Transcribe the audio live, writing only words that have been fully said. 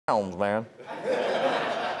pounds, man.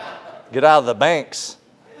 Get out of the banks.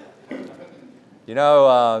 You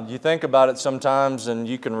know, you think about it sometimes and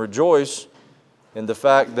you can rejoice in the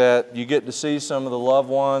fact that you get to see some of the loved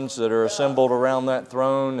ones that are assembled around that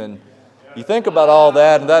throne, and you think about all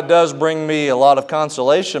that, and that does bring me a lot of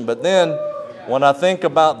consolation. But then when I think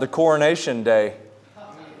about the coronation day,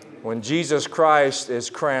 when Jesus Christ is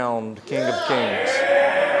crowned King of Kings,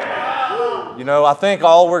 you know, I think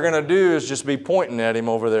all we're going to do is just be pointing at Him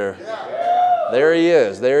over there. There He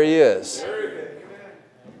is. There He is.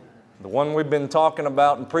 The one we've been talking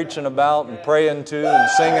about and preaching about and praying to and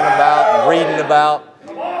singing about and reading about.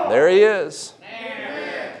 There He is.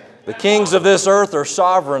 The kings of this earth are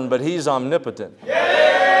sovereign, but He's omnipotent.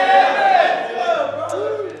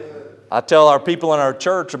 I tell our people in our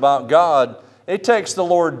church about God, it takes the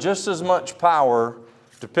Lord just as much power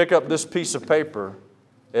to pick up this piece of paper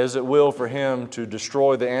as it will for Him to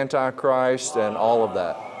destroy the Antichrist and all of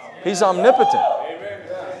that. He's omnipotent.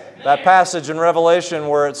 That passage in Revelation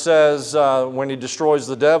where it says when He destroys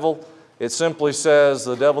the devil, it simply says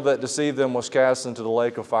the devil that deceived them was cast into the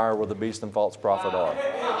lake of fire where the beast and false prophet are.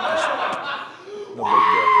 No big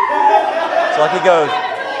deal. It's like He goes,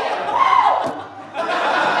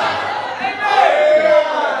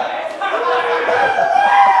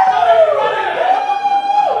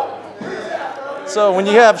 so when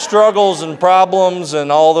you have struggles and problems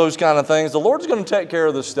and all those kind of things, the Lord's going to take care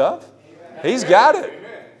of this stuff. He's got it.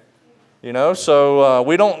 You know, so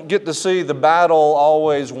we don't get to see the battle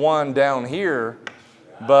always won down here,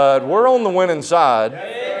 but we're on the winning side.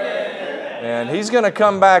 And He's going to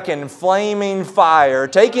come back in flaming fire,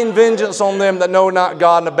 taking vengeance on them that know not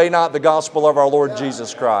God and obey not the gospel of our Lord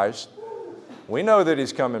Jesus Christ. We know that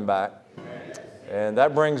He's coming back. And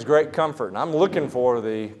that brings great comfort. And I'm looking for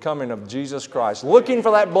the coming of Jesus Christ, looking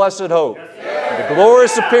for that blessed hope, the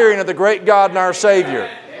glorious appearing of the great God and our Savior.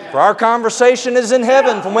 For our conversation is in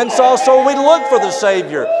heaven, from whence also we look for the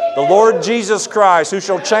Savior, the Lord Jesus Christ, who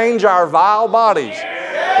shall change our vile bodies,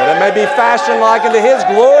 that it may be fashioned like unto His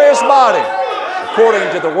glorious body,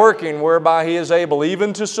 according to the working whereby He is able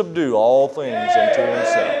even to subdue all things unto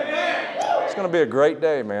Himself. It's going to be a great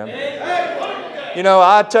day, man. You know,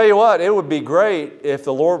 I tell you what, it would be great if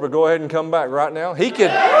the Lord would go ahead and come back right now. I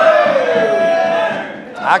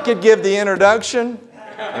could give the introduction,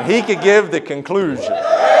 and He could give the conclusion.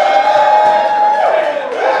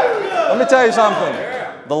 Let me tell you something.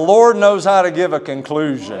 The Lord knows how to give a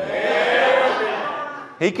conclusion.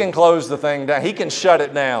 He can close the thing down. He can shut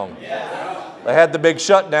it down. They had the big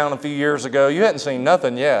shutdown a few years ago. You hadn't seen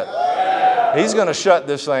nothing yet. He's going to shut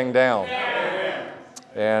this thing down.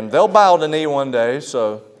 And they'll bow the knee one day,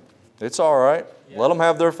 so it's all right. Let them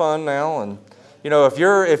have their fun now. And you know, if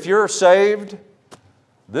you're saved,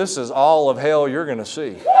 this is all of hell you're going to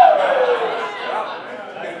see.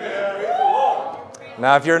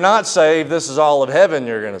 Now, if you're not saved, this is all of heaven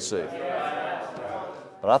you're going to see.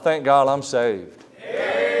 But I thank God I'm saved.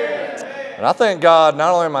 And I thank God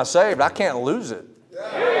not only am I saved, I can't lose it.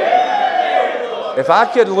 If I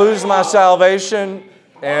could lose my salvation,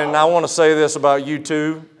 and I want to say this about you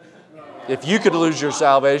too, if you could lose your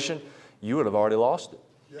salvation, you would have already lost it.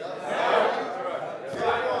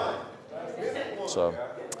 So,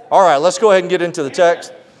 all right, let's go ahead and get into the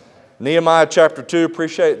text. Nehemiah chapter 2,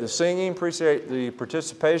 appreciate the singing, appreciate the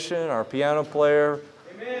participation, our piano player,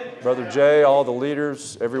 Brother Jay, all the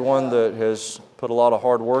leaders, everyone that has put a lot of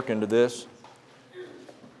hard work into this.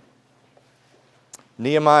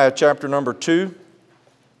 Nehemiah chapter number 2.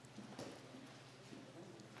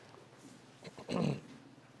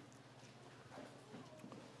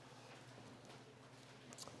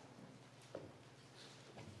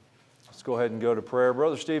 Let's go ahead and go to prayer.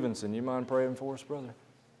 Brother Stevenson, you mind praying for us, brother?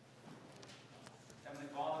 Heavenly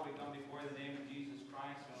Father, we come before the name of Jesus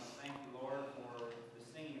Christ. We want to thank you, Lord, for the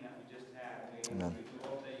singing that we just had. Amen. We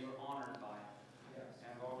hope that you are honored by it. Yes.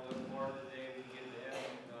 And Lord, we look forward to the day we get to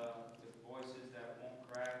heaven with voices that won't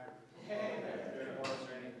crack or voice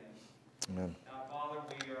or anything. Amen. Now, Father,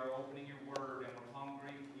 we are opening your word and we're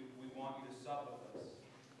hungry. We want you to sup with us.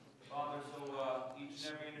 Father, so each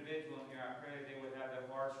and every individual in here, I pray that they would have their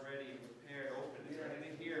hearts ready and prepared, open, and ready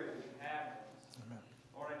to hear what you have. Amen.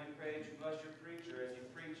 Lord, I do pray that you bless your preacher as he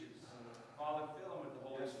preaches. Father, fill him with the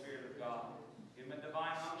Holy Spirit of God. Give him a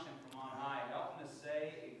divine unction from on high. Help him to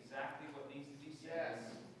say exactly what needs to be said.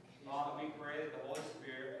 Yes. Father, we pray that the Holy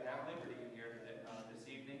Spirit would have liberty in here this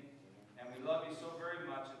evening. And we love you so very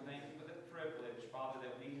much and thank you for the privilege, Father,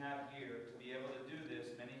 that we have here to be able to do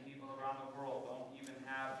this. Many people around the world don't even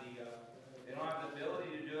have the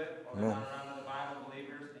ability to do it, or they're not around other Bible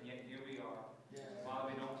believers, and yet here we are. Yes.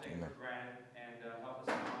 Father, we don't take it for granted, and help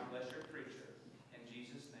us now. Bless your preacher. In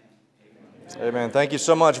Jesus' name, Amen. Thank you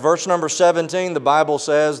so much. Verse number 17, the Bible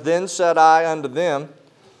says, Then said I unto them,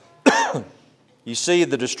 You see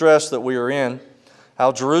the distress that we are in,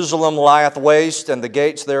 how Jerusalem lieth waste, and the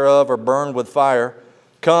gates thereof are burned with fire.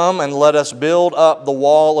 Come and let us build up the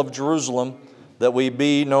wall of Jerusalem, that we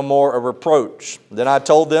be no more a reproach. Then I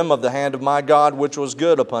told them of the hand of my God which was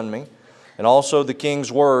good upon me, and also the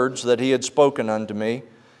king's words that he had spoken unto me.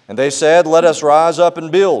 And they said, Let us rise up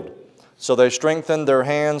and build. So they strengthened their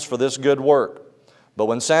hands for this good work. But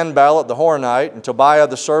when Sanballat the Horonite, and Tobiah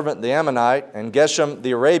the servant the Ammonite, and Geshem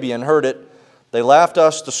the Arabian heard it, they laughed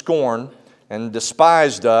us to scorn, and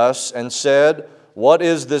despised us, and said, What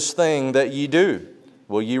is this thing that ye do?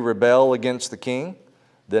 Will ye rebel against the king?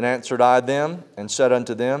 Then answered I them, and said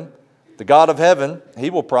unto them, The God of heaven,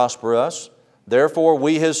 He will prosper us. Therefore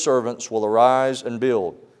we His servants will arise and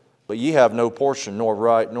build. But ye have no portion, nor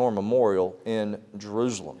right, nor memorial in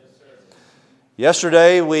Jerusalem.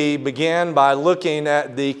 Yesterday we began by looking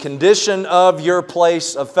at the condition of your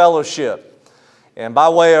place of fellowship. And by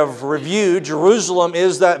way of review, Jerusalem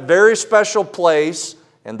is that very special place,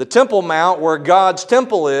 and the Temple Mount where God's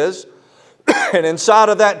temple is, and inside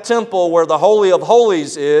of that temple where the Holy of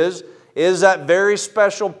Holies is that very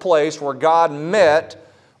special place where God met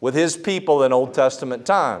with His people in Old Testament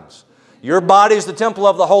times. Your body is the temple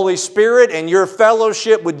of the Holy Spirit, and your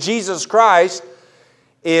fellowship with Jesus Christ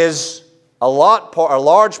is a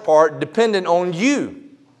large part dependent on you.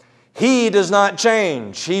 He does not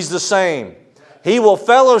change. He's the same. He will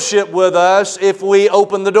fellowship with us if we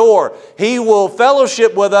open the door. He will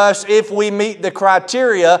fellowship with us if we meet the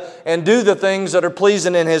criteria and do the things that are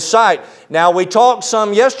pleasing in His sight. Now, we talked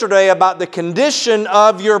some yesterday about the condition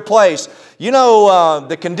of your place. You know,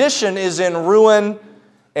 the condition is in ruin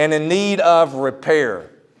and in need of repair.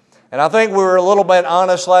 And I think we were a little bit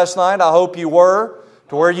honest last night. I hope you were,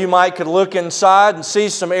 to where you could look inside and see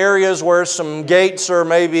some areas where some gates are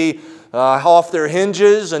maybe off their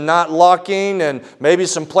hinges and not locking, and maybe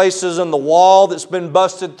some places in the wall that's been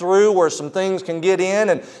busted through where some things can get in,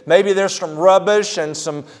 and maybe there's some rubbish and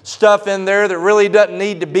some stuff in there that really doesn't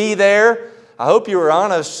need to be there. I hope you were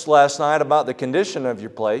honest last night about the condition of your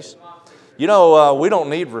place. You know, we don't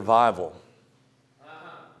need revival.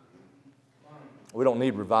 We don't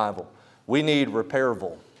need revival. We need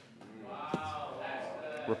repairable.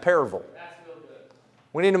 Repairable.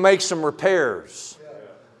 We need to make some repairs.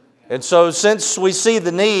 And so since we see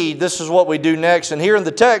the need, this is what we do next. And here in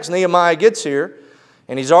the text, Nehemiah gets here,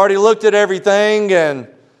 and he's already looked at everything, and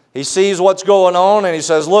he sees what's going on, and he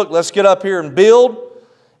says, look, let's get up here and build.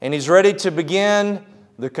 And he's ready to begin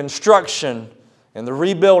the construction and the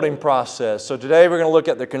rebuilding process. So today we're going to look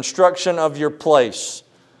at the construction of your place.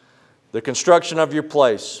 The construction of your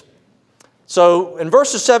place. So in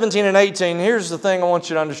verses 17 and 18, here's the thing I want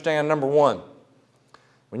you to understand. Number one,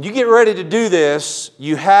 when you get ready to do this,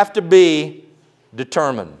 you have to be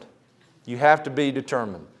determined. You have to be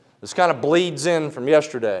determined. This kind of bleeds in from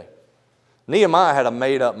yesterday. Nehemiah had a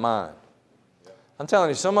made-up mind. I'm telling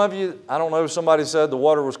you, some of you, I don't know, somebody said the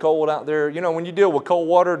water was cold out there. You know, when you deal with cold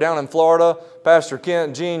water down in Florida, Pastor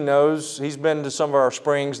Kent Gene knows. He's been to some of our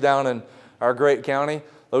springs down in our great county.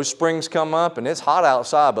 Those springs come up, and it's hot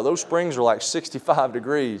outside, but those springs are like 65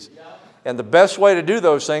 degrees. And the best way to do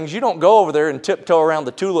those things, you don't go over there and tiptoe around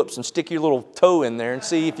the tulips and stick your little toe in there and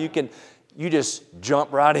see if you can. You just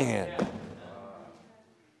jump right in.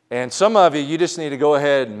 And some of you, you just need to go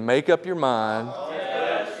ahead and make up your mind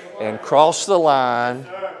and cross the line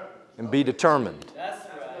and be determined.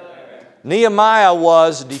 Nehemiah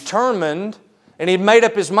was determined, and he'd made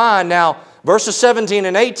up his mind. Now, verses 17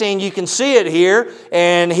 and 18, you can see it here,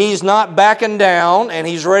 and he's not backing down, and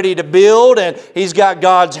he's ready to build, and he's got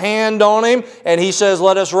God's hand on him, and he says,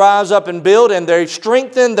 let us rise up and build, and they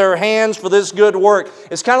strengthened their hands for this good work.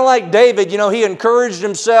 It's kind of like David, you know, he encouraged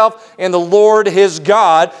himself in the Lord his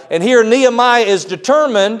God, and here Nehemiah is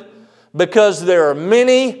determined because there are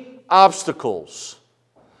many obstacles.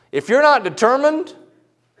 If you're not determined,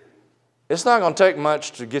 it's not going to take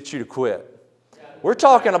much to get you to quit. We're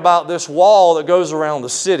talking about this wall that goes around the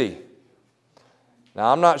city.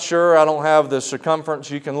 Now, I'm not sure. I don't have the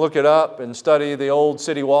circumference. You can look it up and study the old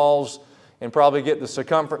city walls and probably get the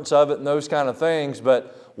circumference of it and those kind of things.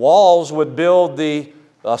 But walls would build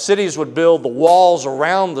cities would build the walls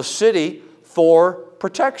around the city for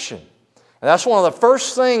protection. And that's one of the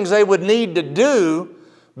first things they would need to do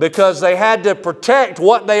because they had to protect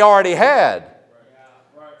what they already had.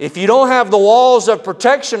 If you don't have the walls of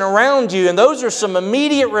protection around you, and those are some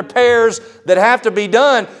immediate repairs that have to be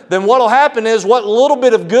done, then what will happen is what little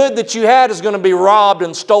bit of good that you had is going to be robbed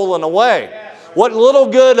and stolen away. What little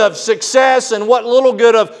good of success and what little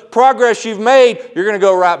good of progress you've made, you're going to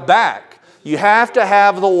go right back. You have to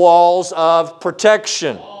have the walls of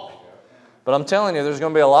protection. But I'm telling you, there's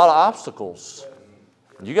going to be a lot of obstacles.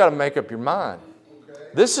 You got to make up your mind.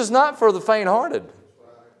 This is not for the faint-hearted.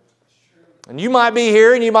 And you might be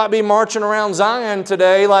here and you might be marching around Zion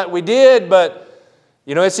today like we did, but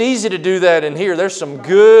you know, it's easy to do that in here. There's some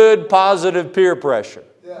good, positive peer pressure.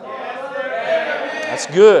 That's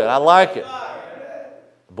good. I like it.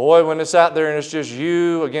 Boy, when it's out there and it's just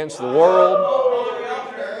you against the world,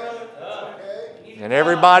 and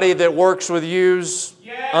everybody that works with you's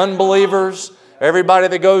unbelievers, everybody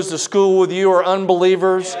that goes to school with you are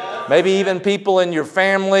unbelievers, maybe even people in your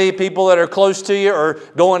family, people that are close to you are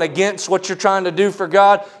going against what you're trying to do for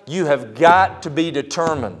God, you have got to be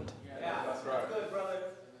determined.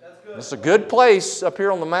 It's a good place up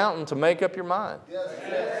here on the mountain to make up your mind.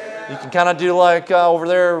 You can kind of do like over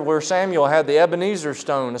there where Samuel had the Ebenezer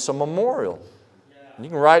stone. It's a memorial. You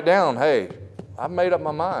can write down, hey, I've made up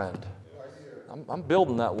my mind. I'm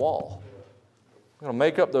building that wall. I'm going to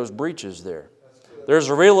make up those breaches there. There's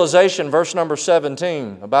a realization, verse number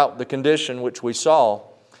 17, about the condition which we saw.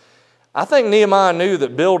 I think Nehemiah knew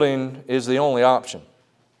that building is the only option.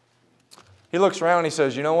 He looks around and he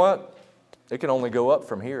says, you know what? It can only go up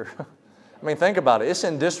from here. I mean, think about it. It's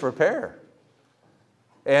in disrepair.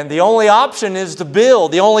 And the only option is to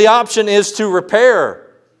build. The only option is to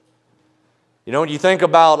repair. You know, when you think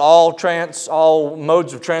about all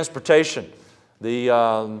modes of transportation,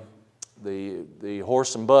 the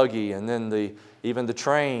horse and buggy, and then even the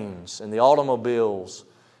trains and the automobiles,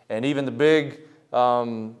 and even the big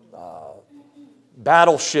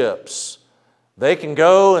battleships, they can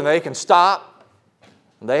go and they can stop.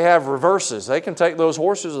 They have reverses. They can take those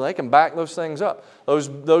horses and they can back those things up.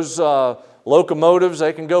 Those locomotives,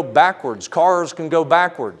 they can go backwards. Cars can go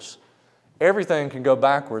backwards. Everything can go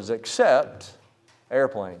backwards except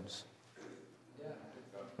airplanes.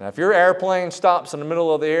 Now, if your airplane stops in the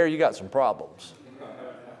middle of the air, you got some problems.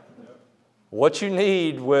 What you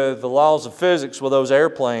need with the laws of physics with those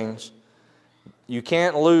airplanes, you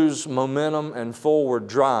can't lose momentum and forward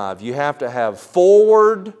drive. You have to have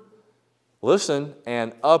forward, listen,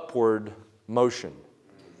 and upward motion.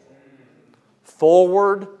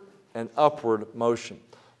 Forward and upward motion.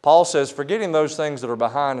 Paul says, forgetting those things that are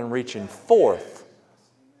behind and reaching forth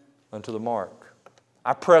unto the mark.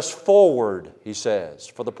 I press forward, he says,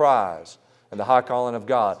 for the prize and the high calling of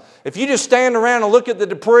God. If you just stand around and look at the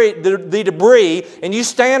debris, and you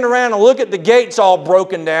stand around and look at the gates all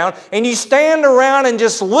broken down, and you stand around and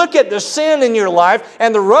just look at the sin in your life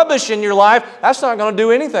and the rubbish in your life, that's not going to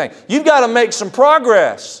do anything. You've got to make some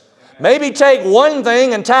progress. Maybe take one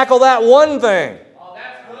thing and tackle that one thing.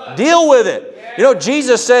 Deal with it. You know,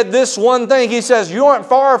 Jesus said this one thing. He says, you aren't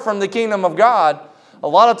far from the kingdom of God. A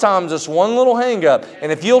lot of times it's one little hang-up.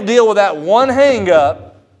 And if you'll deal with that one hang-up,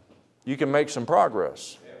 you can make some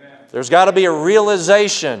progress. There's got to be a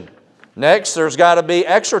realization. Next, there's got to be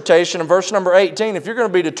exhortation in verse number 18. If you're going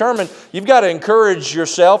to be determined, you've got to encourage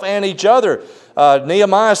yourself and each other.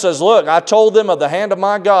 Nehemiah says, look, I told them of the hand of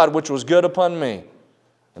my God, which was good upon me.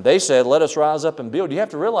 And they said, let us rise up and build. You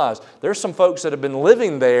have to realize there's some folks that have been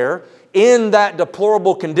living there in that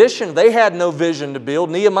deplorable condition. They had no vision to build.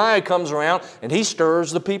 Nehemiah comes around and he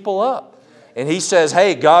stirs the people up. And he says,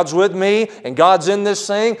 hey, God's with me and God's in this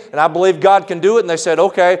thing and I believe God can do it. And they said,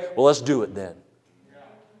 okay, well, let's do it then.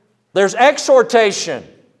 There's exhortation.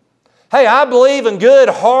 Hey, I believe in good,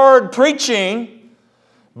 hard preaching,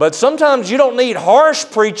 but sometimes you don't need harsh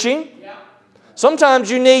preaching. Sometimes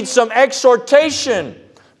you need some exhortation.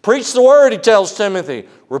 Preach the word, he tells Timothy.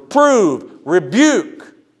 Reprove,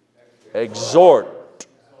 rebuke, exhort.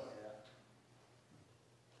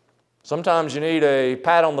 Sometimes you need a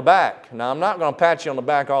pat on the back. Now, I'm not going to pat you on the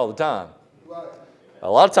back all the time. A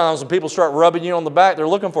lot of times when people start rubbing you on the back, they're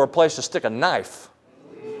looking for a place to stick a knife.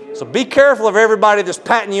 So be careful of everybody that's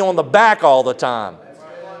patting you on the back all the time.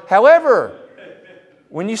 However,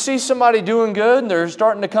 when you see somebody doing good and they're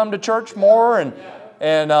starting to come to church more,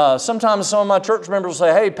 and sometimes some of my church members will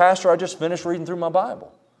say, hey, Pastor, I just finished reading through my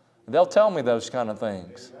Bible. And they'll tell me those kind of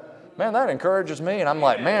things. Man, that encourages me. And I'm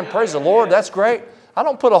like, man, praise the Lord, that's great. I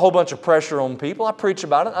don't put a whole bunch of pressure on people. I preach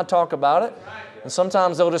about it. I talk about it. And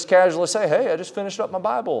sometimes they'll just casually say, hey, I just finished up my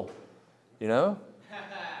Bible. You know?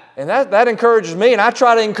 And that encourages me. And I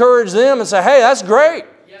try to encourage them and say, hey, that's great.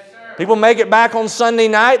 People make it back on Sunday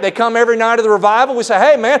night. They come every night of the revival. We say,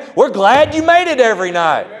 hey, man, we're glad you made it every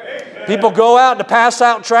night. People go out to pass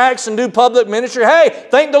out tracts and do public ministry. Hey,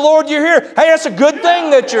 thank the Lord you're here. Hey, that's a good thing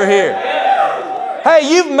that you're here. Hey,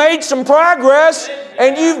 you've made some progress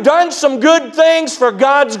and you've done some good things for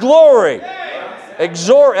God's glory.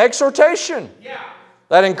 Exhortation.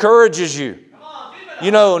 That encourages you.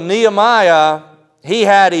 You know, Nehemiah, he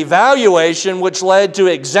had evaluation, which led to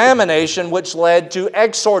examination, which led to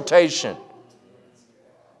exhortation.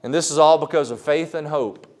 And this is all because of faith and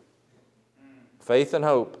hope. Faith and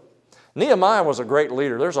hope. Nehemiah was a great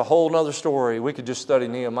leader. There's a whole other story. We could just study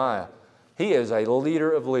Nehemiah. He is a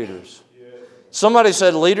leader of leaders. Somebody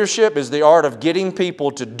said leadership is the art of getting people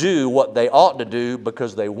to do what they ought to do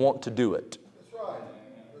because they want to do it. That's right.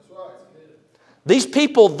 That's right. These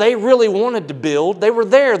people, they really wanted to build. They were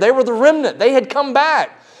there. They were the remnant. They had come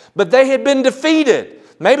back, but they had been defeated.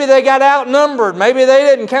 Maybe they got outnumbered. Maybe they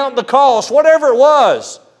didn't count the cost. Whatever it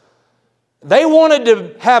was. They wanted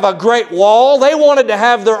to have a great wall. They wanted to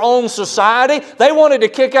have their own society. They wanted to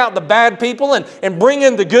kick out the bad people and bring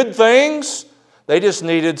in the good things. They just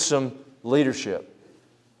needed some leadership.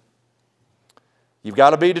 You've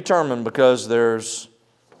got to be determined because there's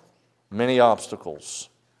many obstacles.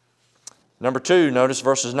 Number 2, notice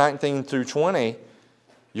verses 19 through 20.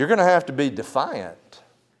 You're going to have to be defiant.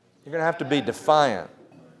 You're going to have to be defiant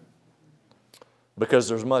because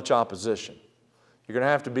there's much opposition. You're going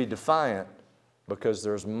to have to be defiant because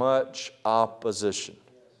there's much opposition.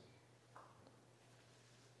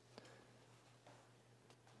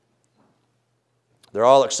 They're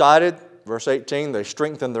all excited. Verse 18, they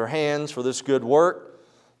strengthen their hands for this good work.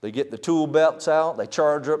 They get the tool belts out. They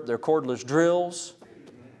charge up their cordless drills.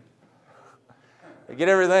 They get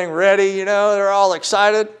everything ready, you know. They're all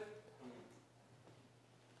excited.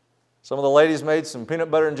 Some of the ladies made some peanut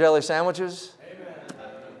butter and jelly sandwiches.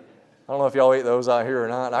 I don't know if y'all eat those out here or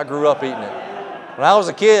not. I grew up eating it. When I was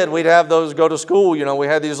a kid, we'd have those go to school. You know, we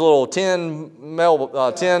had these little tin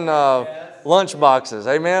lunch boxes.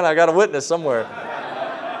 Amen? I got a witness somewhere.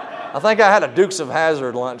 I think I had a Dukes of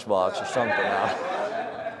Hazzard lunchbox or something.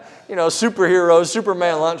 You know, superheroes,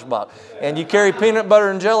 Superman lunchbox. And you carry peanut butter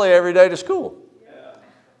and jelly every day to school.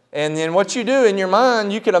 And then what you do in your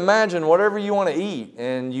mind, you can imagine whatever you want to eat.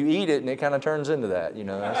 And you eat it and it kind of turns into that. You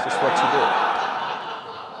know, that's just what you do.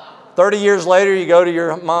 30 years later, you go to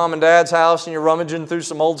your mom and dad's house and you're rummaging through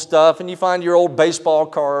some old stuff and you find your old baseball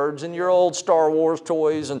cards and your old Star Wars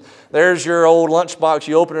toys and there's your old lunchbox.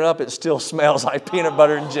 You open it up, it still smells like peanut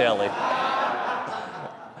butter and jelly.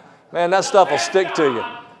 Man, that stuff will stick to you.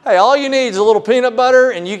 Hey, all you need is a little peanut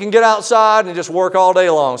butter and you can get outside and just work all day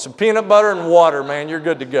long. Some peanut butter and water, man, you're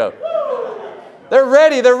good to go. They're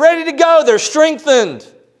ready to go. They're strengthened.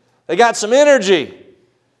 They got some energy.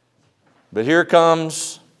 But here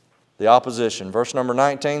comes the opposition. Verse number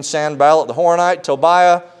 19, Sanballat the Horonite,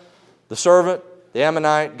 Tobiah the servant, the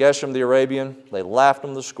Ammonite, Geshem the Arabian, they laughed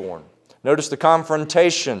them to scorn. Notice the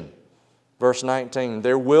confrontation. Verse 19,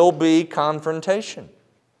 there will be confrontation.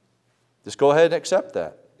 Just go ahead and accept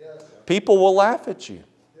that. Yes. People will laugh at you.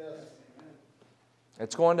 Yes.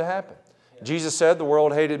 It's going to happen. Yes. Jesus said, the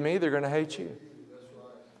world hated me, they're going to hate you. That's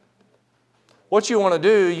right. What you want to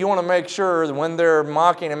do, you want to make sure that when they're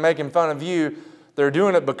mocking and making fun of you, they're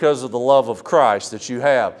doing it because of the love of Christ that you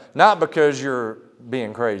have, not because you're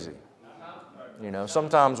being crazy. You know,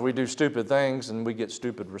 sometimes we do stupid things and we get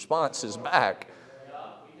stupid responses back.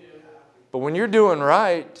 But when you're doing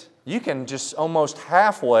right, you can just almost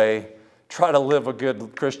halfway try to live a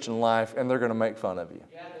good Christian life and they're going to make fun of you.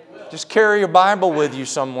 Just carry your Bible with you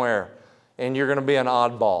somewhere and you're going to be an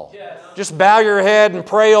oddball. Just bow your head and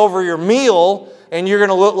pray over your meal and you're going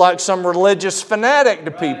to look like some religious fanatic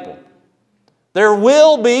to people. There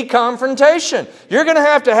will be confrontation. You're going to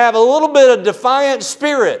have a little bit of defiant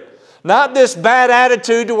spirit. Not this bad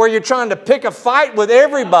attitude to where you're trying to pick a fight with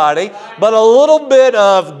everybody, but a little bit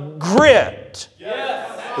of grit.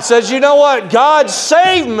 It says, you know what? God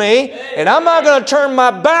saved me, and I'm not going to turn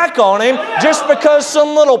my back on Him just because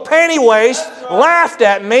some little panty waist laughed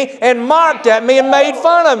at me and mocked at me and made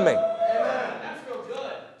fun of me.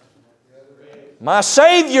 My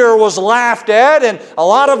Savior was laughed at, and a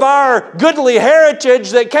lot of our goodly heritage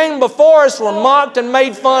that came before us were mocked and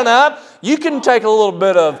made fun of. You can take a little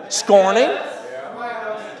bit of scorning.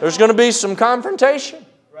 There's going to be some confrontation.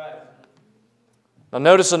 Now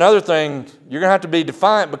notice another thing. You're going to have to be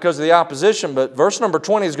defiant because of the opposition, but verse number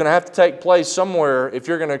 20 is going to have to take place somewhere if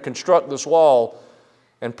you're going to construct this wall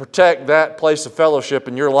and protect that place of fellowship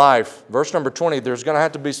in your life. Verse number 20, there's going to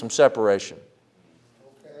have to be some separation.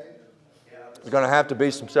 There's going to have to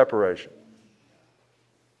be some separation.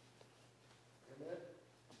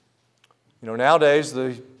 You know, nowadays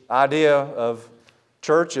the idea of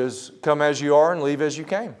church is come as you are and leave as you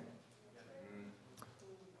came.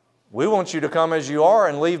 We want you to come as you are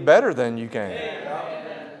and leave better than you came.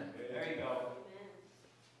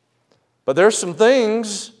 But there's some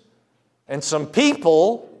things and some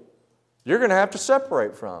people you're going to have to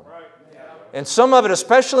separate from. And some of it,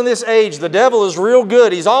 especially in this age, the devil is real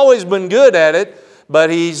good. He's always been good at it, but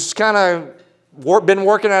he's kind of been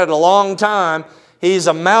working at it a long time. He's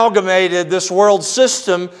amalgamated this world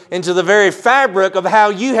system into the very fabric of how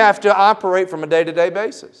you have to operate from a day-to-day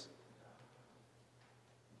basis.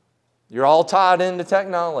 You're all tied into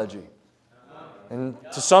technology. And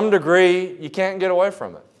to some degree, you can't get away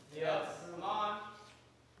from it.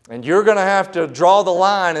 And you're going to have to draw the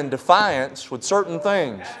line in defiance with certain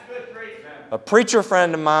things. A preacher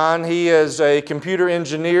friend of mine, he is a computer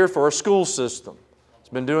engineer for a school system. He's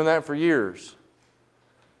been doing that for years.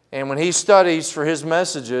 And when he studies for his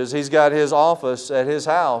messages, he's got his office at his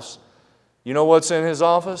house. You know what's in his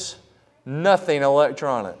office? Nothing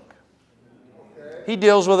electronic. He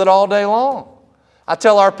deals with it all day long. I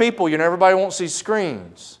tell our people, everybody won't see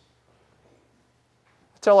screens.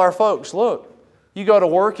 I tell our folks, look, you go to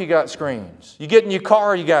work, you got screens. You get in your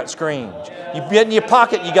car, you got screens. You get in your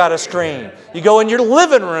pocket, you got a screen. You go in your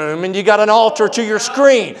living room and you got an altar to your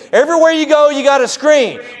screen. Everywhere you go, you got a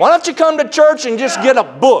screen. Why don't you come to church and just get a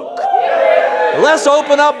book? Let's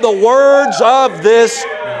open up the words of this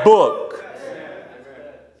book.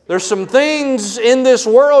 There's some things in this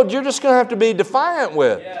world you're just going to have to be defiant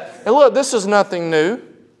with. And look, this is nothing new.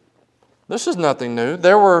 This is nothing new.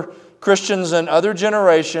 There were Christians in other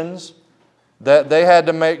generations that they had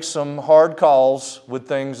to make some hard calls with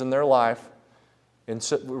things in their life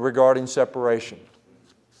regarding separation.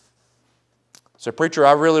 So, preacher,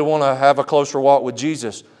 I really want to have a closer walk with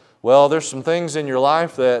Jesus. Well, there's some things in your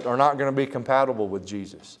life that are not going to be compatible with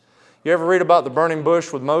Jesus. You ever read about the burning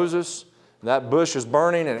bush with Moses? That bush is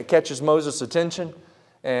burning and it catches Moses' attention.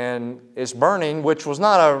 And it's burning, which was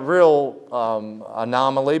not a real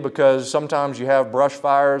anomaly, because sometimes you have brush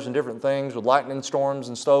fires and different things with lightning storms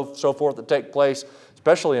and so forth that take place,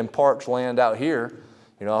 especially in parched land out here.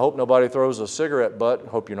 I hope nobody throws a cigarette butt.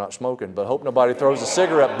 Hope you're not smoking, but hope nobody throws a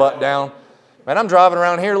cigarette butt down. Man, I'm driving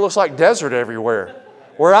around here, it looks like desert everywhere.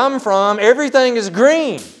 Where I'm from, everything is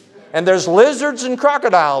green, and there's lizards and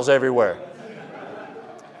crocodiles everywhere.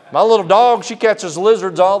 My little dog, she catches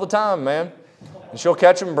lizards all the time, man. And she'll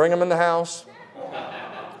catch them and bring them in the house,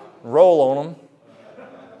 roll on them.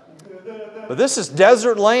 But this is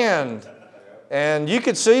desert land. And you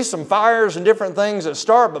could see some fires and different things that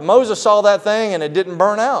start, but Moses saw that thing and it didn't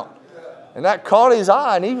burn out. And that caught his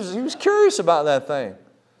eye, and he was curious about that thing.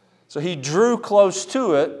 So he drew close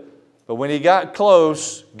to it, but when he got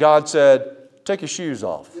close, God said, take your shoes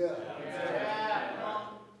off.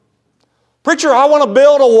 Preacher, I want to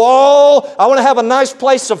build a wall. I want to have a nice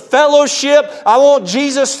place of fellowship. I want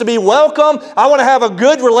Jesus to be welcome. I want to have a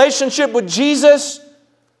good relationship with Jesus.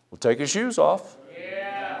 Well, take your shoes off.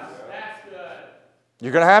 Yeah, that's good.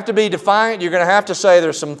 You're going to have to be defiant. You're going to have to say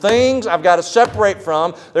there's some things I've got to separate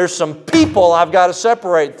from. There's some people I've got to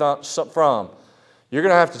separate from. You're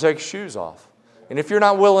going to have to take your shoes off. And if you're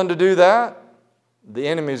not willing to do that, the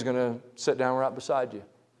enemy is going to sit down right beside you.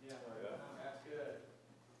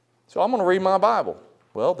 So I'm going to read my Bible.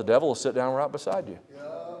 Well, the devil will sit down right beside you.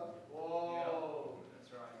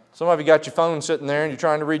 Some of you got your phone sitting there and you're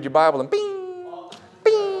trying to read your Bible and bing,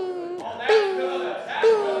 bing, bing,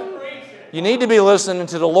 bing. You need to be listening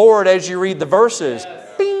to the Lord as you read the verses.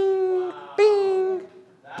 Bing, bing.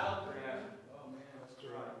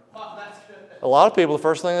 A lot of people, the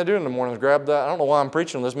first thing they do in the morning is grab that. I don't know why I'm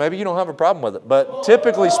preaching this. Maybe you don't have a problem with it. But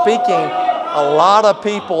typically speaking, a lot of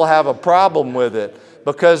people have a problem with it,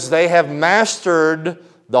 because they have mastered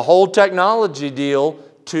the whole technology deal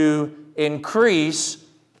to increase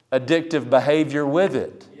addictive behavior with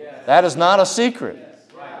it. That is not a secret.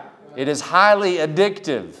 It is highly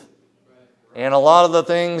addictive. And a lot of the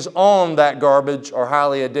things on that garbage are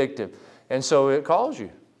highly addictive. And so it calls you.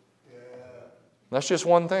 That's just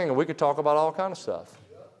one thing, and we could talk about all kinds of stuff.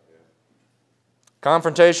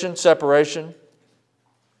 Confrontation, separation,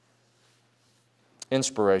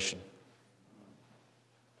 inspiration.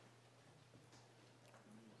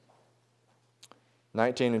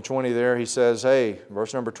 19 and 20 there, he says, hey,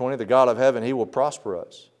 verse number 20, the God of heaven, He will prosper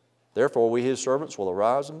us. Therefore we, His servants, will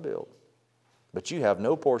arise and build. But you have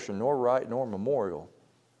no portion, nor right, nor memorial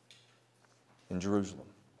in Jerusalem.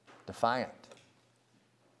 Defiant.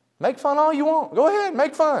 Make fun all you want. Go ahead,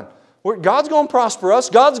 make fun. God's going to prosper us.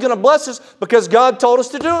 God's going to bless us because God told us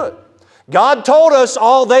to do it. God told us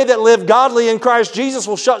all they that live godly in Christ Jesus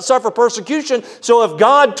will suffer persecution. So if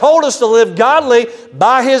God told us to live godly,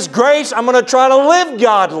 by His grace, I'm going to try to live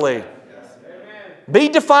godly. Amen. Be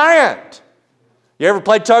defiant. You ever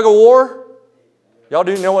played tug of war? Y'all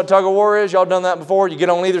do know what tug of war is? Y'all done that before? You get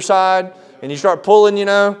on either side and you start pulling,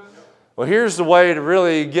 Well, here's the way to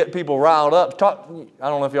really get people riled up. I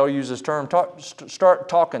don't know if y'all use this term. Start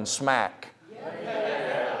talking smack.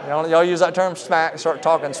 Y'all use that term, smack, start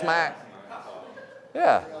talking smack?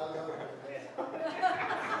 Yeah.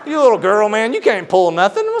 You little girl, man, you can't pull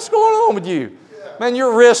nothing. What's going on with you? Man,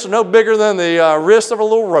 your wrists are no bigger than the wrist of a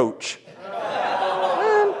little roach.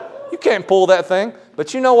 Man, you can't pull that thing.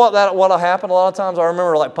 But you know what'll happen a lot of times? I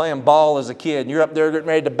remember like playing ball as a kid. And you're up there getting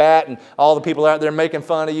ready to bat, and all the people out there making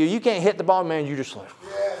fun of you. You can't hit the ball, man. You just like,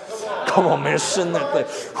 come on, man, send that thing.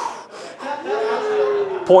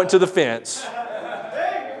 Point to the fence.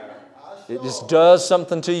 It just does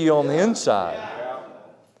something to you on the inside.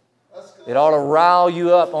 It ought to rile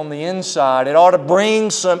you up on the inside. It ought to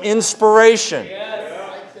bring some inspiration.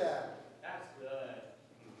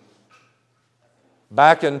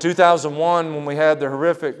 Back in 2001, when we had the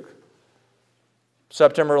horrific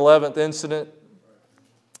September 11th incident,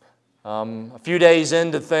 a few days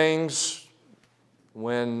into things,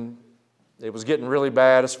 when it was getting really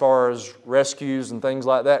bad as far as rescues and things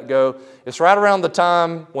like that go, it's right around the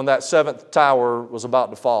time when that 7th tower was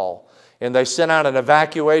about to fall. And they sent out an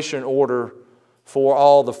evacuation order for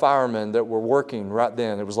all the firemen that were working right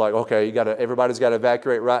then. It was like, okay, everybody's got to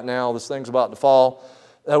evacuate right now. This thing's about to fall.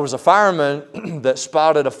 There was a fireman that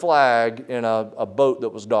spotted a flag in a boat that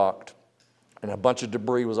was docked. And a bunch of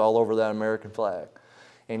debris was all over that American flag.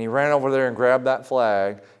 And he ran over there and grabbed that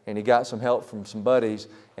flag, and he got some help from some buddies,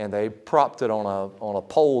 and they propped it on a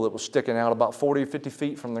pole that was sticking out about 40 or 50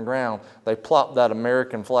 feet from the ground. They plopped that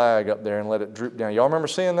American flag up there and let it droop down. Y'all remember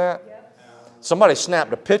seeing that? Yep. Somebody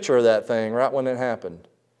snapped a picture of that thing right when it happened.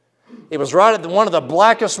 It was right at one of the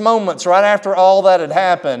blackest moments right after all that had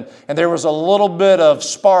happened, and there was a little bit of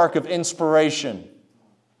spark of inspiration.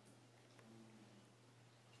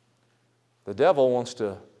 The devil wants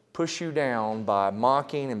to push you down by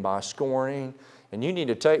mocking and by scorning, and you need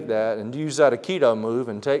to take that and use that Aikido move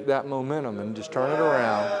and take that momentum and just turn it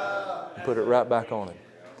around and put it right back on it.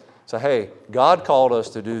 So, hey, God called us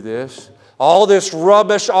to do this. All this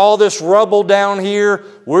rubbish, all this rubble down here,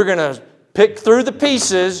 we're going to pick through the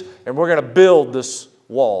pieces and we're going to build this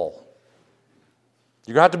wall.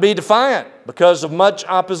 You're going to have to be defiant because of much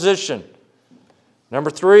opposition. Number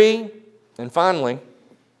 3, and finally,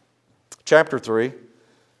 chapter 3,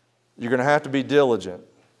 you're going to have to be diligent.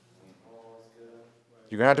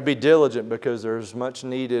 You're going to have to be diligent because there's much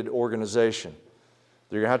needed organization.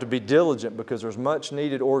 You're going to have to be diligent because there's much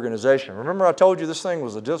needed organization. Remember I told you this thing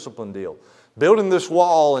was a discipline deal. Building this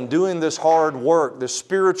wall and doing this hard work, this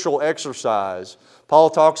spiritual exercise. Paul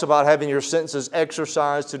talks about having your senses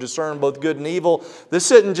exercised to discern both good and evil. This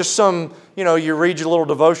isn't just some, you read your little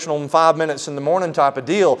devotional in 5 minutes in the morning type of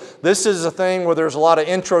deal. This is a thing where there's a lot of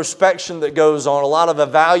introspection that goes on, a lot of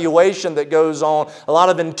evaluation that goes on, a lot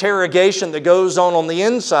of interrogation that goes on the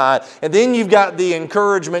inside. And then you've got the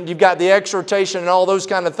encouragement, you've got the exhortation and all those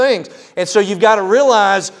kind of things. And so you've got to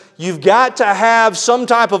realize you've got to have some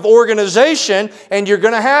type of organization, and you're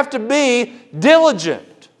going to have to be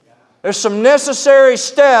diligent. There's some necessary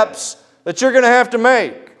steps that you're going to have to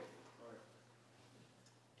make.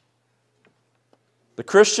 The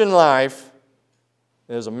Christian life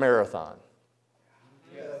is a marathon.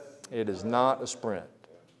 It is not a sprint.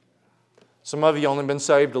 Some of you only been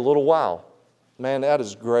saved a little while. Man, that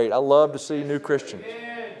is great. I love to see new Christians.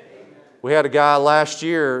 We had a guy last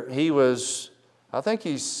year, I think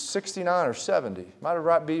he's 69 or 70.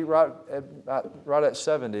 Might be right at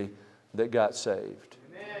 70 that got saved.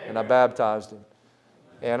 And I baptized him.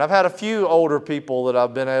 And I've had a few older people that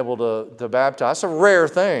I've been able to baptize. It's a rare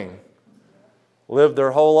thing. Live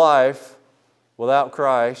their whole life without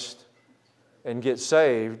Christ and get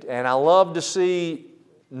saved. And I love to see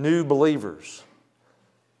new believers.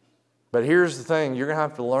 But here's the thing. You're going to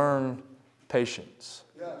have to learn patience.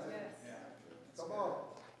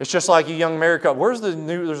 It's just like you young married couple. There's a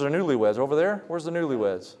newlyweds over there. Where's the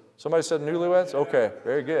newlyweds? Somebody said newlyweds? Okay,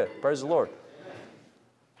 very good. Praise the Lord.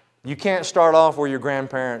 You can't start off where your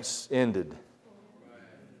grandparents ended.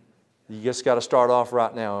 You just got to start off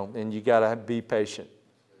right now, and you got to be patient.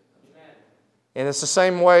 And it's the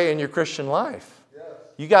same way in your Christian life.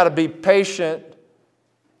 You got to be patient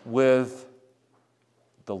with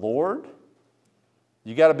the Lord.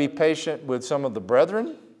 You got to be patient with some of the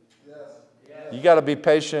brethren. You got to be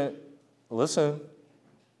patient, listen,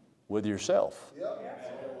 with yourself.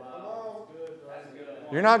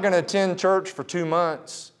 You're not going to attend church for 2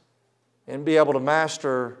 months and be able to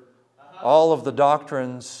master all of the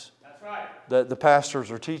doctrines that the pastors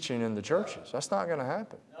are teaching in the churches. That's not going to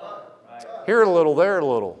happen. Here a little, there a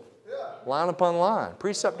little. Line upon line,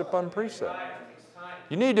 precept upon precept.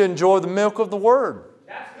 You need to enjoy the milk of the Word.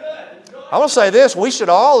 I will say this, we should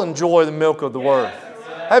all enjoy the milk of the Word.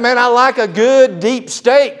 Hey man, I like a good deep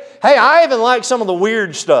steak. Hey, I even like some of the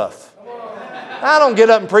weird stuff. I don't get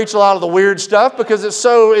up and preach a lot of the weird stuff because it's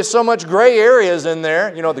so much gray areas in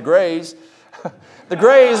there. You know, the grays. The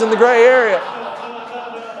grays in the gray area.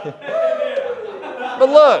 But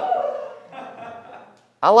look,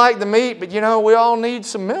 I like the meat, but you know, we all need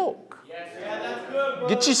some milk.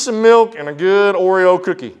 Get you some milk and a good Oreo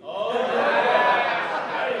cookie.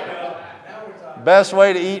 Best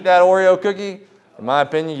way to eat that Oreo cookie, in my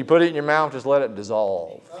opinion, you put it in your mouth, just let it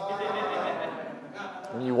dissolve.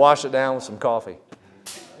 And you wash it down with some coffee.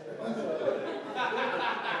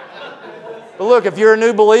 But look, if you're a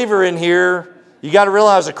new believer in here, you got to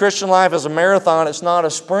realize the Christian life is a marathon. It's not a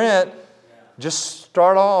sprint. Just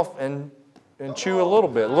start off and chew a little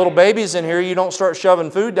bit. Little babies in here, you don't start shoving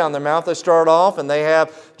food down their mouth. They start off and they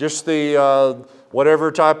have just the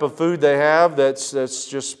whatever type of food they have that's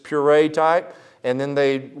just puree type. And then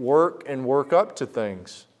they work up to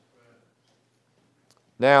things.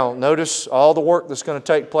 Now, notice all the work that's going to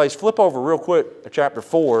take place. Flip over real quick to chapter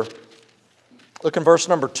 4. Look in verse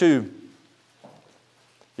number 2.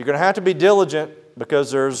 You're going to have to be diligent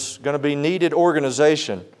because there's going to be needed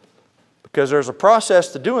organization. Because there's a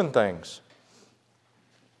process to doing things.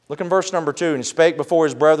 Look in verse number 2. And he spake before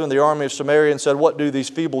his brethren, the army of Samaria, and said, what do these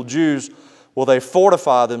feeble Jews? Will they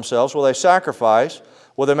fortify themselves? Will they sacrifice?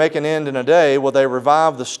 Will they make an end in a day? Will they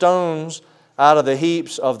revive the stones out of the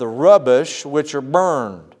heaps of the rubbish which are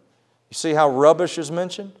burned? You see how rubbish is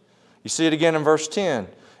mentioned? You see it again in verse 10.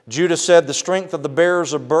 Judah said, the strength of the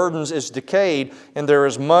bearers of burdens is decayed, and there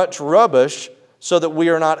is much rubbish, so that we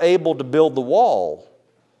are not able to build the wall.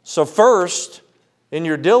 So first, in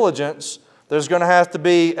your diligence, there's going to have to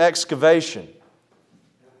be excavation.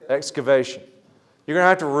 Excavation. You're going to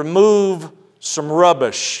have to remove some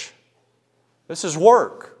rubbish. This is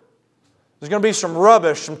work. There's going to be some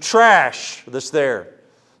rubbish, some trash that's there.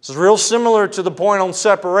 This is real similar to the point on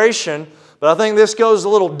separation, but I think this goes a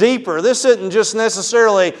little deeper. This isn't just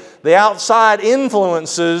necessarily the outside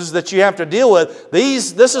influences that you have to deal with.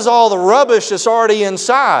 This is all the rubbish that's already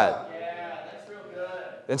inside. Yeah, that's real good.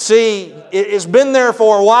 And see, it's been there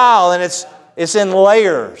for a while, and it's in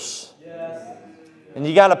layers. Yes. And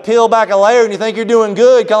you got to peel back a layer, and you think you're doing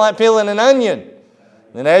good, kind of like peeling an onion.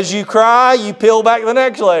 And as you cry, you peel back the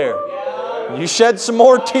next layer. You shed some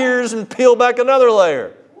more tears and peel back another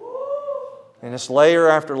layer. And it's layer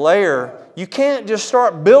after layer. You can't just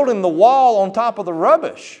start building the wall on top of the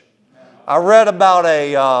rubbish. I read about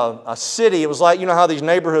a city. It was like, you know how these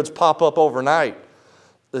neighborhoods pop up overnight.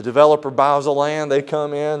 The developer buys the land, they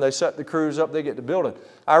come in, they set the crews up, they get to build it.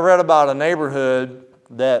 I read about a neighborhood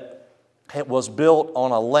that it was built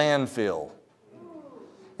on a landfill.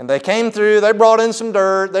 And they came through, they brought in some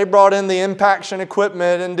dirt, they brought in the impaction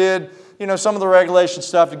equipment and did, you know, some of the regulation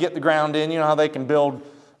stuff to get the ground in. You know how they can build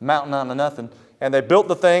a mountain out of nothing. And they built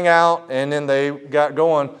the thing out and then they got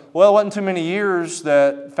going. Well, it wasn't too many years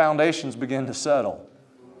that foundations began to settle.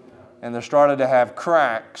 And they started to have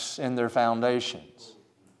cracks in their foundations.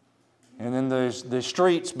 And then the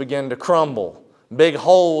streets began to crumble. Big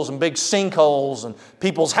holes and big sinkholes and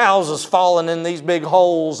people's houses falling in these big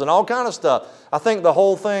holes and all kind of stuff. I think the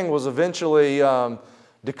whole thing was eventually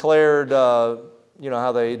declared, you know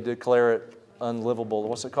how they declare it unlivable.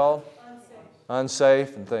 What's it called?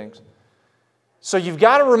 Unsafe and things. So you've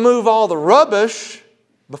got to remove all the rubbish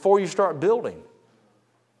before you start building.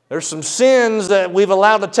 There's some sins that we've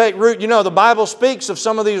allowed to take root. You know, the Bible speaks of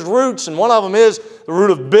some of these roots, and one of them is the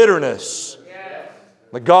root of bitterness. Yes.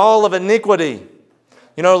 The gall of iniquity.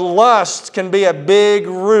 You know, lust can be a big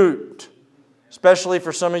root, especially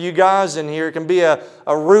for some of you guys in here. It can be a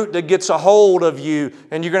root that gets a hold of you,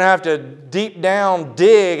 and you're going to have to deep down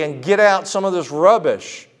dig and get out some of this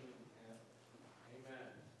rubbish. Amen.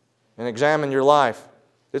 And examine your life.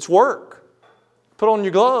 It's work. Put on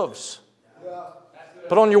your gloves. Yeah.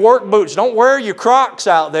 Put on your work boots. Don't wear your Crocs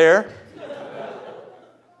out there.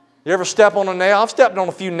 You ever step on a nail? I've stepped on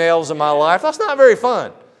a few nails in my life. That's not very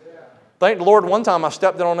fun. Thank the Lord, one time I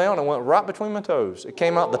stepped on a nail and it went right between my toes. It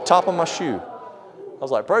came out the top of my shoe. I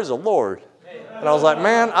was like, praise the Lord. And I was like,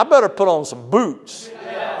 man, I better put on some boots.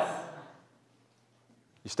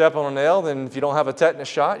 You step on a nail, then if you don't have a tetanus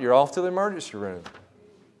shot, you're off to the emergency room.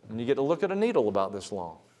 And you get to look at a needle about this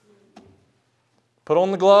long. Put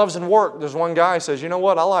on the gloves and work. There's one guy who says, you know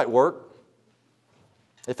what, I like work.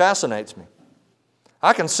 It fascinates me.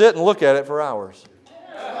 I can sit and look at it for hours.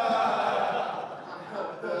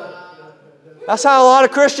 That's how a lot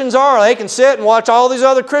of Christians are. They can sit and watch all these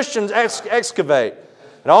other Christians excavate.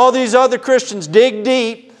 And all these other Christians dig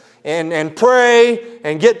deep and pray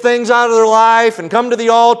and get things out of their life and come to the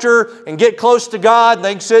altar and get close to God. And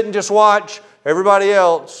they can sit and just watch everybody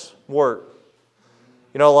else work.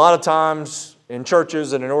 You know, a lot of times in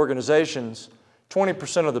churches and in organizations,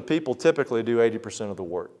 20% of the people typically do 80% of the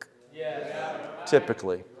work.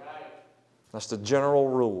 Typically. That's the general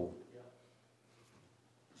rule.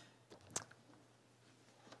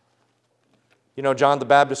 You know, John the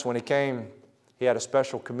Baptist, when he came, he had a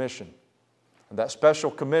special commission. And that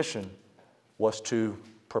special commission was to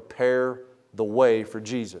prepare the way for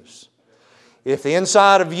Jesus. If the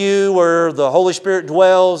inside of you where the Holy Spirit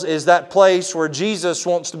dwells is that place where Jesus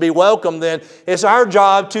wants to be welcome, then it's our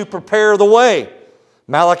job to prepare the way.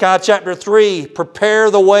 Malachi chapter 3,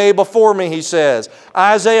 prepare the way before me, he says.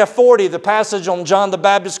 Isaiah 40, the passage on John the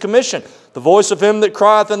Baptist's commission. The voice of him that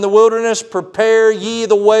crieth in the wilderness, prepare ye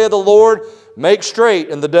the way of the Lord, make straight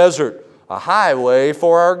in the desert a highway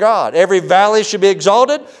for our God. Every valley shall be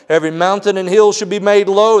exalted, every mountain and hill shall be made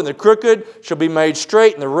low, and the crooked shall be made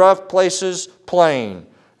straight, and the rough places plain,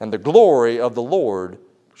 and the glory of the Lord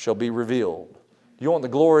shall be revealed. Do you want the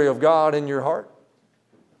glory of God in your heart?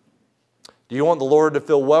 Do you want the Lord to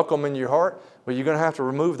feel welcome in your heart? Well, you're going to have to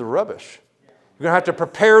remove the rubbish. You're going to have to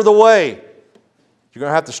prepare the way. You're going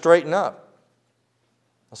to have to straighten up.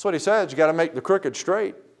 That's what he says. You've got to make the crooked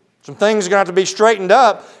straight. Some things are going to have to be straightened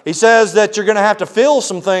up. He says that you're going to have to fill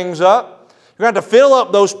some things up. You're going to have to fill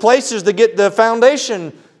up those places to get the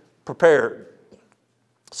foundation prepared.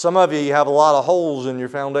 Some of you have a lot of holes in your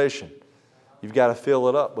foundation. You've got to fill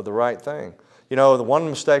it up with the right thing. You know, the one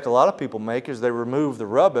mistake a lot of people make is they remove the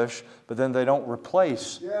rubbish, but then they don't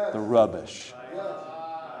replace the rubbish.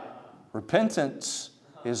 Repentance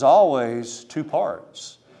is always two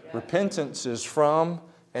parts. Repentance is from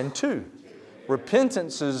and to.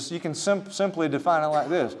 Repentance is, you can simply define it like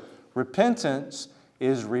this. Repentance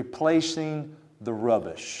is replacing the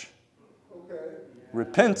rubbish.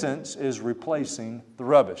 Repentance is replacing the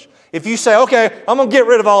rubbish. If you say, okay, I'm going to get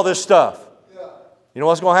rid of all this stuff. You know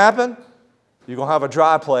what's going to happen? You're going to have a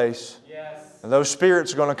dry place. And those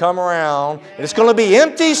spirits are going to come around. And it's going to be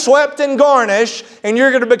empty, swept, and garnished. And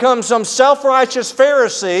you're going to become some self-righteous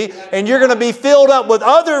Pharisee. And you're going to be filled up with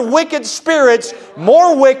other wicked spirits,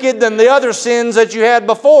 more wicked than the other sins that you had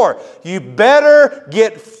before. You better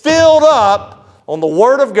get filled up on the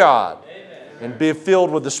Word of God. And be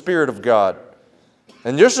filled with the Spirit of God.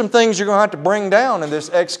 And there's some things you're going to have to bring down in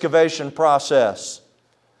this excavation process.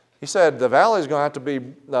 He said the valley's going to have to be,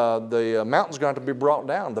 the mountain's going to have to be brought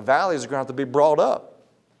down. The valleys are going to have to be brought up.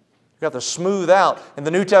 You've got to smooth out. In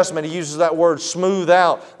the New Testament, he uses that word smooth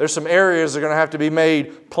out. There's some areas that are going to have to be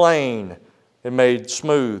made plain and made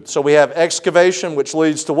smooth. So we have excavation, which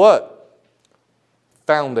leads to what?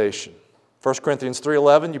 Foundation. 1 Corinthians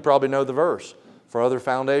 3:11, you probably know the verse. For other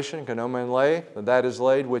foundation can no man lay, but that is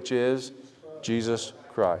laid, which is Jesus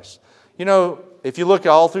Christ. You know, if you look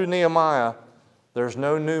all through Nehemiah, there's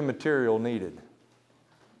no new material needed.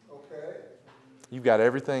 Okay. You've got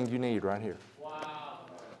everything you need right here. Wow.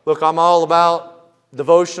 Look, I'm all about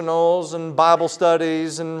devotionals and Bible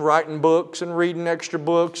studies and writing books and reading extra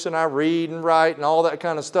books, and I read and write and all that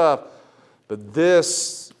kind of stuff. But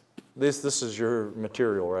this is your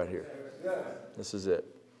material right here. This is it.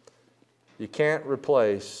 You can't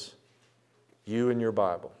replace you and your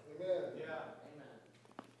Bible. Amen. Yeah.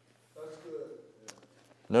 That's good.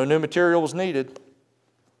 No new material was needed.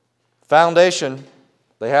 Foundation,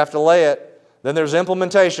 they have to lay it. Then there's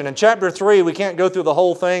implementation. In chapter 3, we can't go through the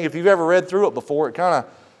whole thing. If you've ever read through it before,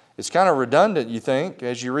 it's kind of redundant, you think,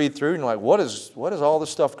 as you read through. And you're like, what is all this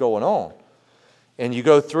stuff going on? And you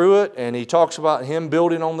go through it, and he talks about him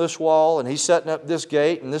building on this wall, and he's setting up this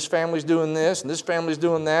gate, and this family's doing this, and this family's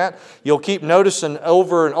doing that. You'll keep noticing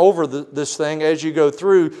over and over this thing as you go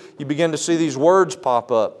through. You begin to see these words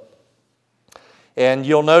pop up. And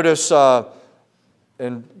you'll notice,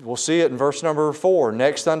 and we'll see it in verse number 4,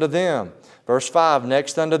 next unto them. Verse 5,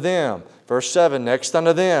 next unto them. Verse 7, next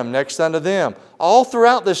unto them, next unto them. All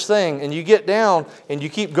throughout this thing, and you get down, and you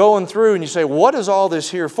keep going through, and you say, what is all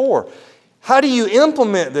this here for? How do you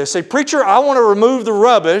implement this? Say, preacher, I want to remove the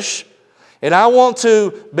rubbish, and I want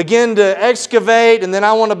to begin to excavate, and then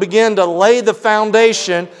I want to begin to lay the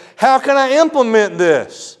foundation. How can I implement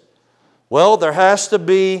this? Well, there has to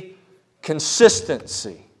be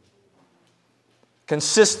consistency.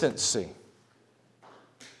 Consistency.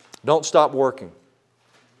 Don't stop working.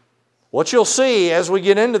 What you'll see as we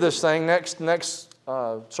get into this thing next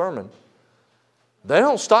sermon, they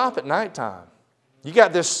don't stop at nighttime. You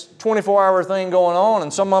got this 24-hour thing going on,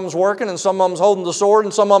 and some of them's working, and some of them's holding the sword,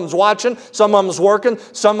 and some of them's watching, some of them's working,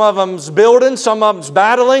 some of them's building, some of them's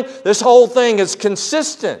battling. This whole thing is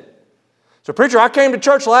consistent. So, preacher, I came to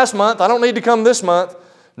church last month. I don't need to come this month.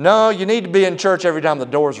 No, you need to be in church every time the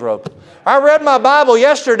doors are open. I read my Bible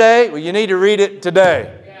yesterday. Well, you need to read it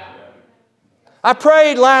today. I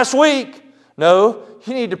prayed last week. No,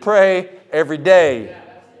 you need to pray every day.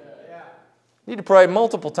 You need to pray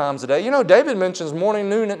multiple times a day. You know, David mentions morning,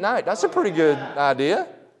 noon, at night. That's a pretty good idea.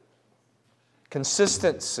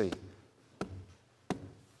 Consistency.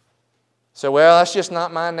 So, well, that's just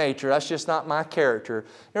not my nature. That's just not my character.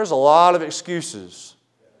 There's a lot of excuses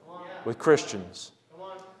with Christians.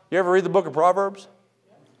 You ever read the book of Proverbs?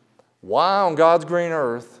 Why on God's green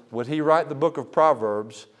earth would He write the book of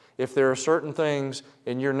Proverbs if there are certain things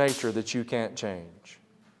in your nature that you can't change?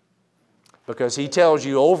 Because He tells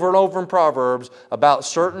you over and over in Proverbs about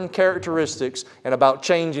certain characteristics and about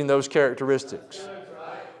changing those characteristics.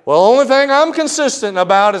 Well, the only thing I'm consistent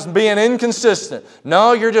about is being inconsistent.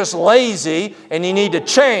 No, you're just lazy and you need to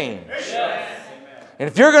change. And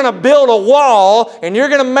if you're going to build a wall and you're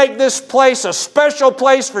going to make this place a special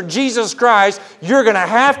place for Jesus Christ, you're going to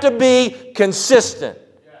have to be consistent.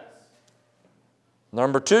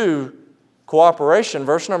 Number 2, cooperation.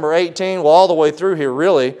 Verse number 18, well, all the way through here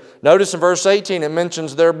really. Notice in verse 18 it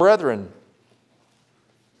mentions their brethren.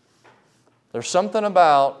 There's something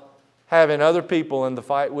about having other people in the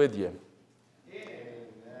fight with you.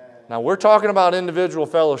 Now, we're talking about individual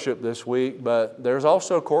fellowship this week, but there's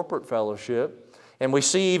also corporate fellowship. And we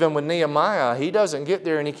see even with Nehemiah, he doesn't get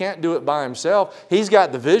there and he can't do it by himself. He's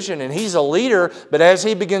got the vision and he's a leader, but as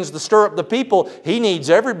he begins to stir up the people, he needs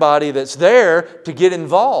everybody that's there to get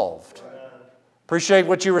involved. Appreciate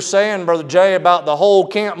what you were saying, Brother Jay, about the whole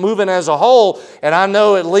camp moving as a whole. And I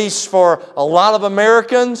know at least for a lot of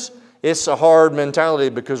Americans, it's a hard mentality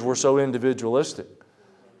because we're so individualistic.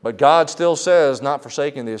 But God still says, not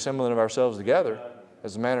forsaking the assembling of ourselves together,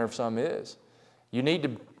 as the manner of some is. You need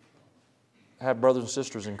to have brothers and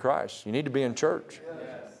sisters in Christ. You need to be in church.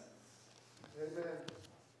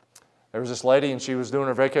 There was this lady and she was doing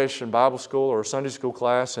her vacation Bible school or Sunday school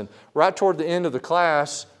class, and right toward the end of the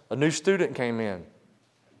class, a new student came in.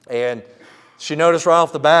 And she noticed right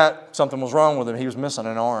off the bat something was wrong with him. He was missing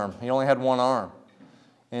an arm. He only had one arm.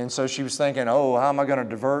 And so she was thinking, oh, how am I going to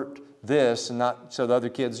divert this and not so the other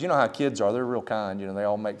kids, you know how kids are. They're real kind. You know, they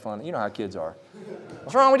all make fun. You know how kids are.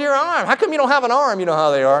 What's wrong with your arm? How come you don't have an arm? You know how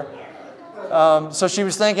they are. So she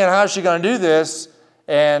was thinking, how is she going to do this?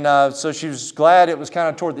 And so she was glad it was kind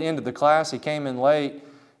of toward the end of the class. He came in late.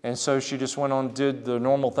 And so she just went on and did the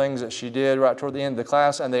normal things that she did right toward the end of the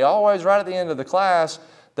class. And they always, right at the end of the class,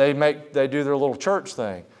 they do their little church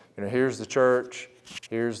thing. You know, here's the church.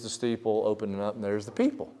 Here's the steeple opening up, and there's the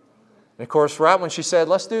people. And of course, right when she said,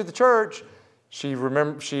 let's do the church, she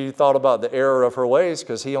thought about the error of her ways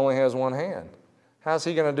because he only has one hand. How's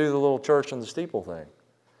he going to do the little church and the steeple thing?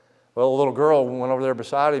 Well, a little girl went over there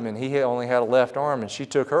beside him, and he only had a left arm, and she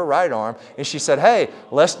took her right arm, and she said, hey,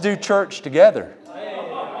 let's do church together.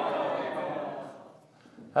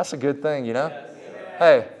 That's a good thing, you know?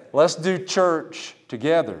 Hey, let's do church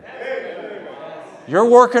together. You're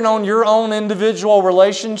working on your own individual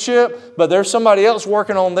relationship, but there's somebody else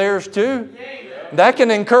working on theirs too. That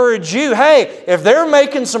can encourage you. Hey, if they're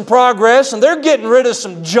making some progress and they're getting rid of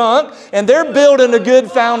some junk and they're building a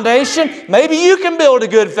good foundation, maybe you can build a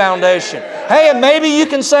good foundation. Hey, and maybe you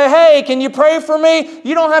can say, hey, can you pray for me?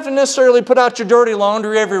 You don't have to necessarily put out your dirty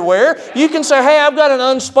laundry everywhere. You can say, hey, I've got an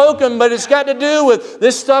unspoken, but it's got to do with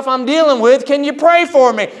this stuff I'm dealing with. Can you pray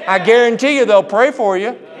for me? I guarantee you they'll pray for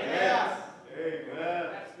you.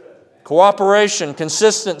 Cooperation,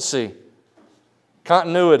 consistency,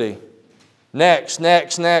 continuity. Next.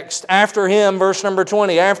 After him, verse number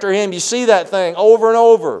 20, after him, you see that thing over and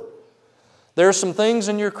over. There are some things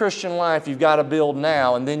in your Christian life you've got to build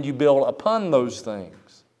now, and then you build upon those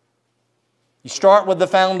things. You start with the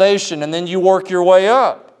foundation, and then you work your way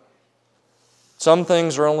up. Some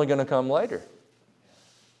things are only going to come later.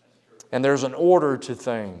 And there's an order to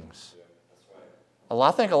things.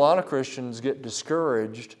 I think a lot of Christians get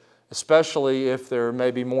discouraged, especially if they're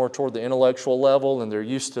maybe more toward the intellectual level and they're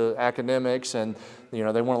used to academics and they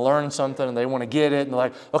want to learn something and they want to get it and they're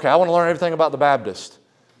like, okay, I want to learn everything about the Baptist.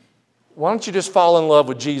 Why don't you just fall in love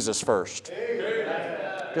with Jesus first?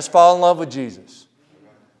 Just fall in love with Jesus.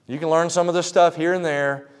 You can learn some of this stuff here and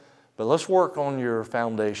there, but let's work on your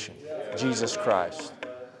foundation, Jesus Christ.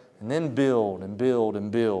 And then build and build and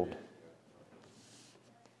build.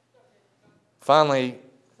 Finally,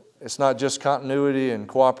 it's not just continuity and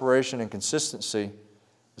cooperation and consistency.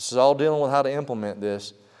 This is all dealing with how to implement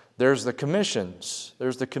this. There's the commissions.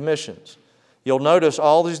 You'll notice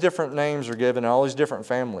all these different names are given, all these different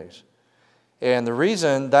families. And the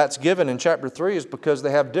reason that's given in chapter 3 is because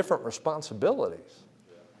they have different responsibilities.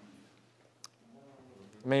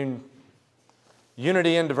 I mean,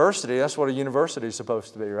 unity and diversity, that's what a university is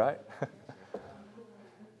supposed to be, right?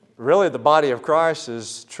 Really, the body of Christ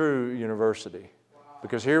is true university.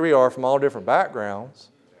 Because here we are from all different backgrounds,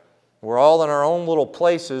 We're all in our own little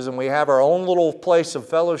places, and we have our own little place of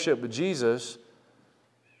fellowship with Jesus,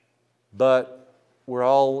 but we're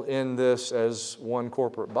all in this as one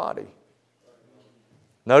corporate body.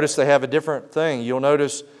 Notice they have a different thing. You'll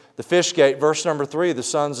notice the fish gate, verse number 3, the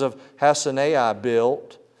sons of Hassenaah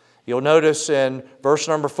built. You'll notice in verse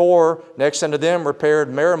number 4, next unto them repaired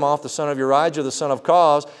Meremoth, the son of Urijah, the son of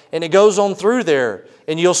Koz. And it goes on through there.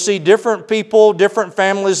 And you'll see different people, different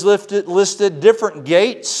families listed, different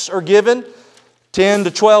gates are given. 10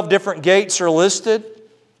 to 12 different gates are listed.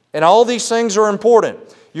 And all these things are important.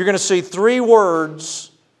 You're going to see 3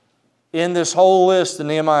 words in this whole list in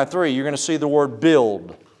Nehemiah 3. You're going to see the word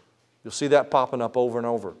build. You'll see that popping up over and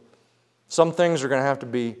over. Some things are going to have to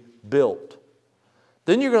be built.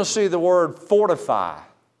 Then you're going to see the word fortify.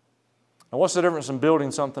 Now, what's the difference in building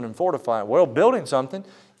something and fortifying? Well, building something,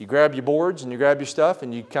 you grab your boards and you grab your stuff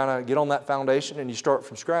and you kind of get on that foundation and you start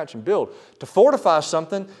from scratch and build. To fortify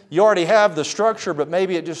something, you already have the structure, but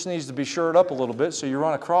maybe it just needs to be shored up a little bit. So you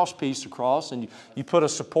run a cross piece across and you put a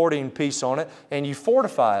supporting piece on it and you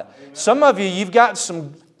fortify it. Amen. Some of you,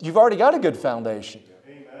 you've already got a good foundation.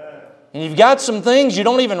 And you've got some things, you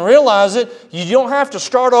don't even realize it. You don't have to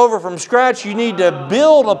start over from scratch. You need to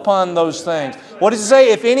build upon those things. What does it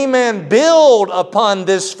say? If any man build upon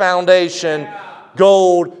this foundation,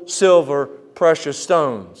 gold, silver, precious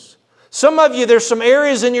stones. Some of you, there's some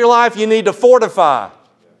areas in your life you need to fortify.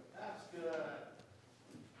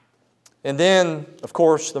 And then, of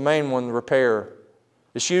course, the main one, repair.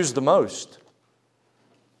 It's used the most.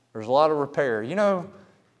 There's a lot of repair. You know,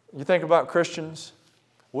 you think about Christians,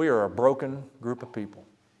 we are a broken group of people.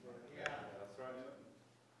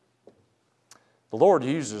 The Lord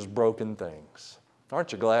uses broken things.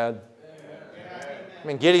 Aren't you glad? I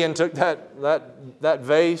mean, Gideon took that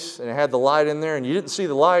vase and it had the light in there, and you didn't see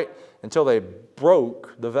the light until they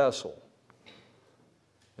broke the vessel.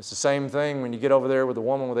 It's the same thing when you get over there with the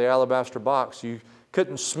woman with the alabaster box. You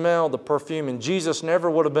couldn't smell the perfume, and Jesus never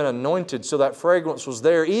would have been anointed, so that fragrance was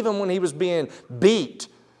there even when He was being beat.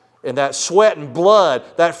 And that sweat and blood,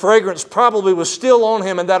 that fragrance probably was still on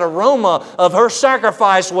Him, and that aroma of her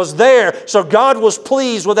sacrifice was there. So God was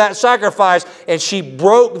pleased with that sacrifice, and she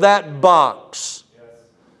broke that box. Yes.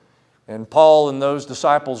 And Paul and those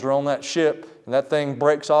disciples are on that ship, and that thing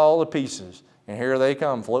breaks all to pieces. And here they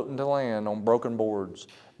come floating to land on broken boards.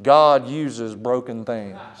 God uses broken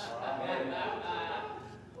things.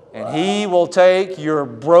 And He will take your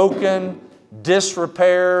broken,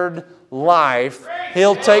 disrepaired life.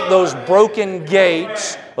 He'll take those broken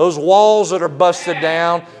gates, those walls that are busted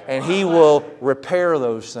down, and He will repair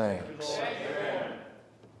those things.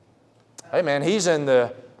 Hey man, He's in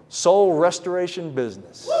the soul restoration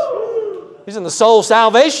business. He's in the soul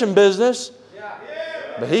salvation business,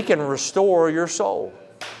 but He can restore your soul.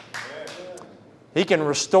 He can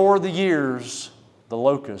restore the years the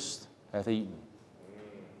locust hath eaten.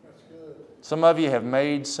 Some of you have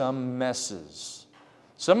made some messes.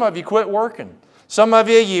 Some of you quit working. Some of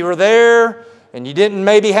you were there and you didn't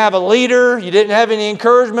maybe have a leader. You didn't have any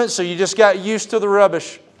encouragement, so you just got used to the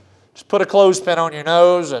rubbish. Just put a clothespin on your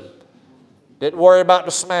nose and didn't worry about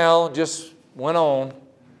the smell and just went on.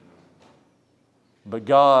 But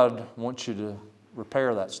God wants you to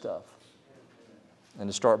repair that stuff and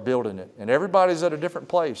to start building it. And everybody's at a different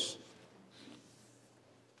place.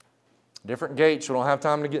 Different gates. We don't have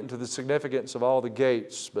time to get into the significance of all the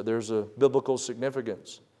gates, but there's a biblical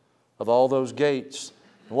significance of all those gates.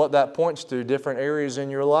 And what that points to, different areas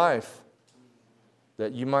in your life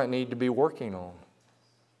that you might need to be working on.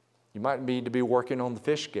 You might need to be working on the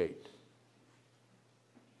fish gate.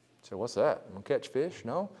 So what's that? I'm going to catch fish?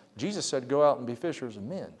 No. Jesus said go out and be fishers of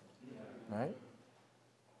men. Right?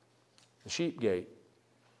 The sheep gate,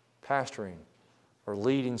 pastoring or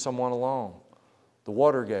leading someone along. The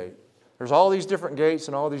water gate. There's all these different gates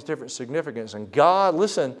and all these different significance. And God,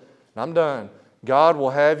 listen, I'm done. God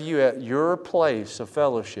will have you at your place of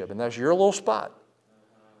fellowship. And that's your little spot.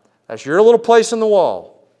 That's your little place in the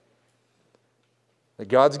wall that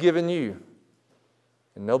God's given you.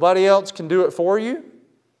 And nobody else can do it for you.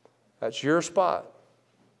 That's your spot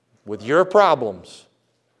with your problems.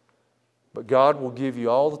 But God will give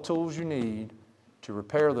you all the tools you need to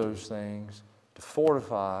repair those things, to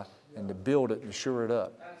fortify, and to build it and shore it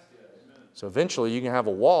up. So eventually you can have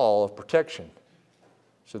a wall of protection.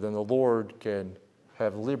 So then the Lord can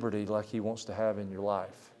have liberty like He wants to have in your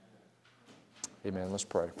life. Amen. Let's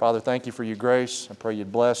pray. Father, thank You for Your grace. I pray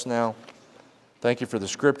You'd bless now. Thank You for the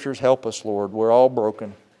Scriptures. Help us, Lord. We're all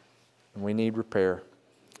broken and we need repair.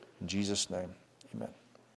 In Jesus' name, amen.